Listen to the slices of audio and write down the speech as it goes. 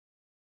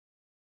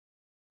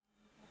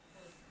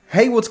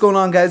Hey, what's going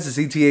on, guys? It's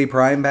ETA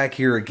Prime back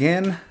here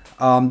again.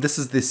 This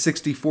is the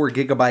 64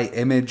 gigabyte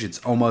image. It's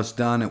almost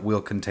done. It will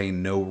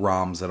contain no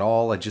ROMs at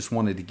all. I just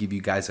wanted to give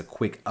you guys a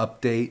quick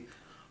update.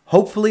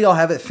 Hopefully, I'll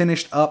have it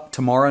finished up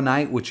tomorrow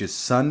night, which is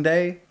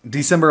Sunday,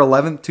 December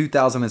 11th,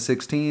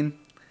 2016.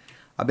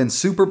 I've been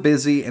super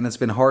busy and it's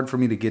been hard for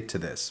me to get to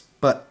this.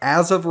 But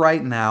as of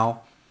right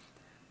now,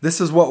 this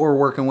is what we're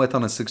working with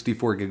on a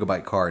 64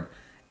 gigabyte card.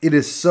 It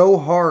is so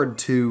hard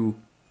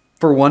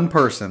for one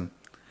person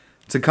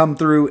to come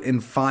through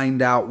and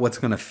find out what's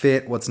going to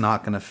fit, what's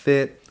not going to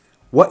fit,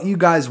 what you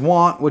guys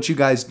want, what you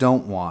guys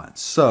don't want.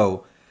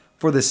 So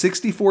for the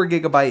 64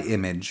 gigabyte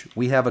image,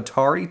 we have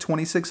Atari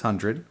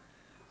 2600,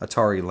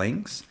 Atari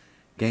Lynx,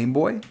 Game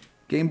Boy,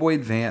 Game Boy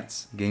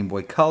Advance, Game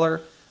Boy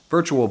Color,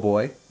 Virtual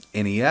Boy,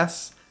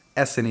 NES,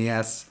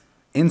 SNES,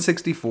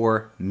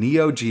 N64,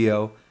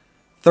 neo-geo,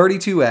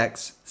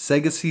 32X,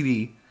 Sega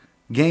CD,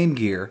 Game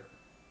Gear,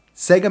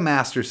 Sega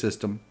Master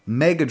System,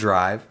 Mega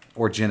Drive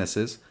or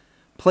Genesis,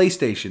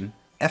 PlayStation,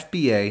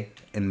 FBA,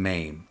 and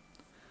MAME.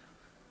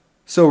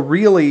 So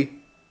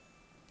really,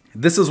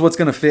 this is what's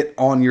going to fit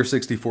on your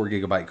 64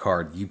 gigabyte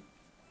card. You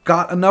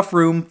got enough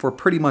room for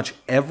pretty much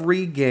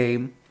every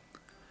game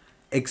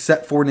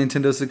except for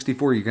Nintendo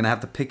 64. You're going to have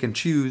to pick and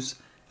choose,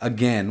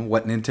 again,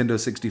 what Nintendo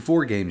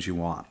 64 games you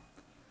want.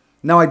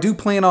 Now, I do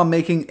plan on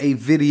making a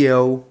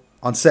video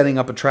on setting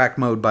up a track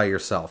mode by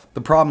yourself.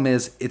 The problem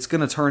is, it's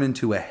going to turn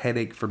into a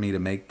headache for me to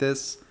make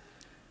this.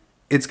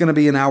 It's going to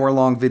be an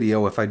hour-long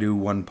video if I do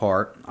one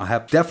part.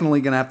 Definitely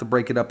going to have to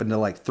break it up into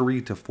like 3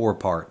 to 4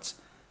 parts.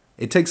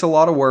 It takes a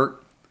lot of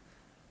work,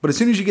 but as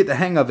soon as you get the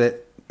hang of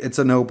it, it's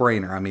a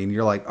no-brainer. I mean,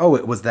 you're like, oh,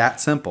 it was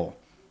that simple.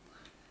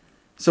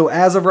 So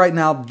as of right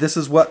now, this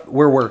is what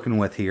we're working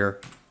with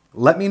here.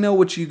 Let me know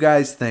what you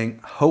guys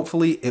think.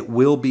 Hopefully, it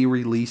will be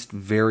released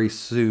very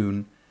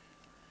soon.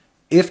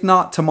 If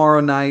not tomorrow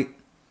night,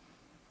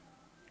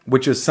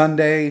 which is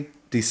Sunday,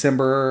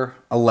 December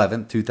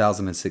 11th,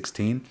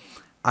 2016,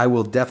 I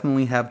will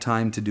definitely have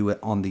time to do it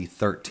on the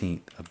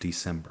 13th of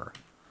December.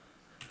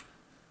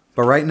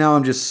 But right now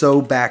I'm just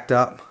so backed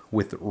up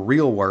with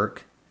real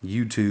work,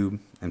 YouTube,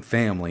 and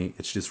family.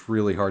 It's just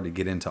really hard to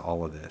get into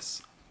all of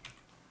this.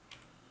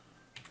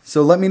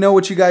 So let me know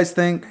what you guys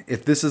think.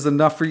 If this is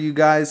enough for you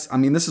guys. I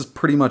mean, this is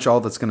pretty much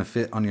all that's going to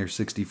fit on your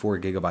 64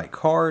 gigabyte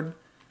card.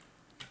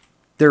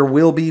 There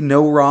will be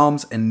no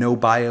ROMs and no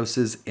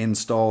BIOSes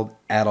installed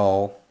at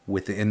all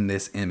within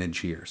this image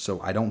here. So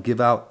I don't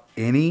give out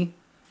any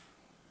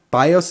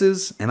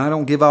BIOSes, and I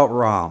don't give out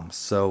ROMs,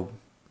 so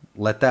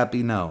let that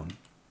be known.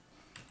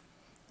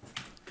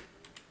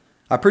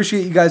 I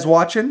appreciate you guys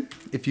watching.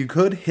 If you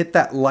could, hit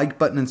that like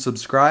button and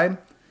subscribe.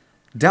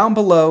 Down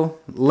below,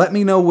 let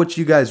me know what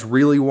you guys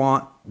really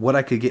want, what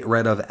I could get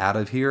rid of out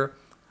of here.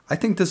 I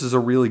think this is a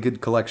really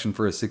good collection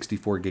for a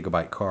 64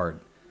 gigabyte card.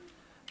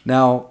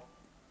 Now,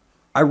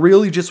 I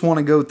really just want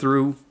to go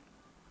through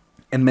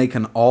and make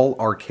an all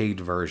arcade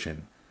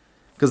version,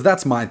 because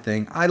that's my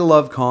thing. I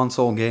love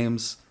console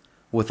games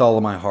with all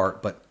of my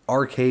heart, but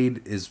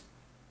arcade is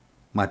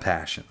my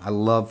passion. I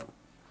love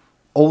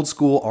old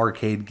school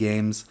arcade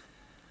games.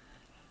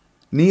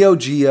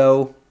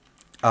 Neo-geo,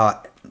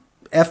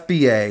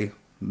 FBA,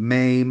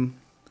 MAME,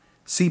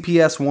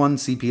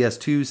 CPS1,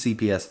 CPS2,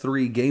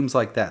 CPS3, games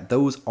like that.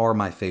 Those are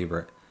my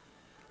favorite.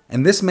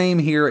 And this MAME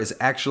here is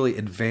actually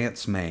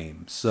advanced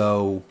MAME.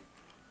 So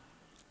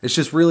it's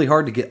just really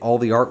hard to get all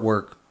the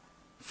artwork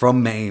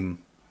from MAME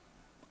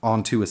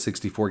onto a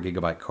 64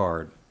 gigabyte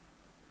card.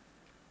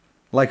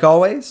 Like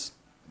always,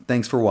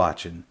 thanks for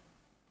watching.